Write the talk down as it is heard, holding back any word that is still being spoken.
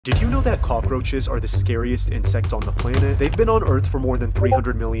Did you know that cockroaches are the scariest insect on the planet? They've been on Earth for more than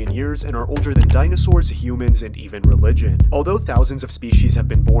 300 million years and are older than dinosaurs, humans, and even religion. Although thousands of species have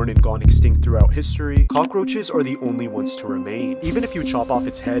been born and gone extinct throughout history, cockroaches are the only ones to remain. Even if you chop off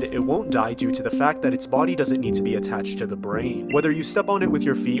its head, it won't die due to the fact that its body doesn't need to be attached to the brain. Whether you step on it with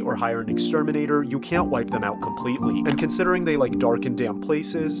your feet or hire an exterminator, you can't wipe them out completely. And considering they like dark and damp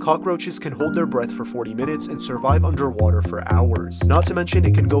places, cockroaches can hold their breath for 40 minutes and survive underwater for hours. Not to mention,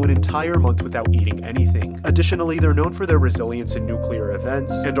 it can go an entire month without eating anything. Additionally, they're known for their resilience in nuclear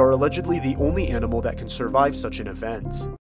events, and are allegedly the only animal that can survive such an event.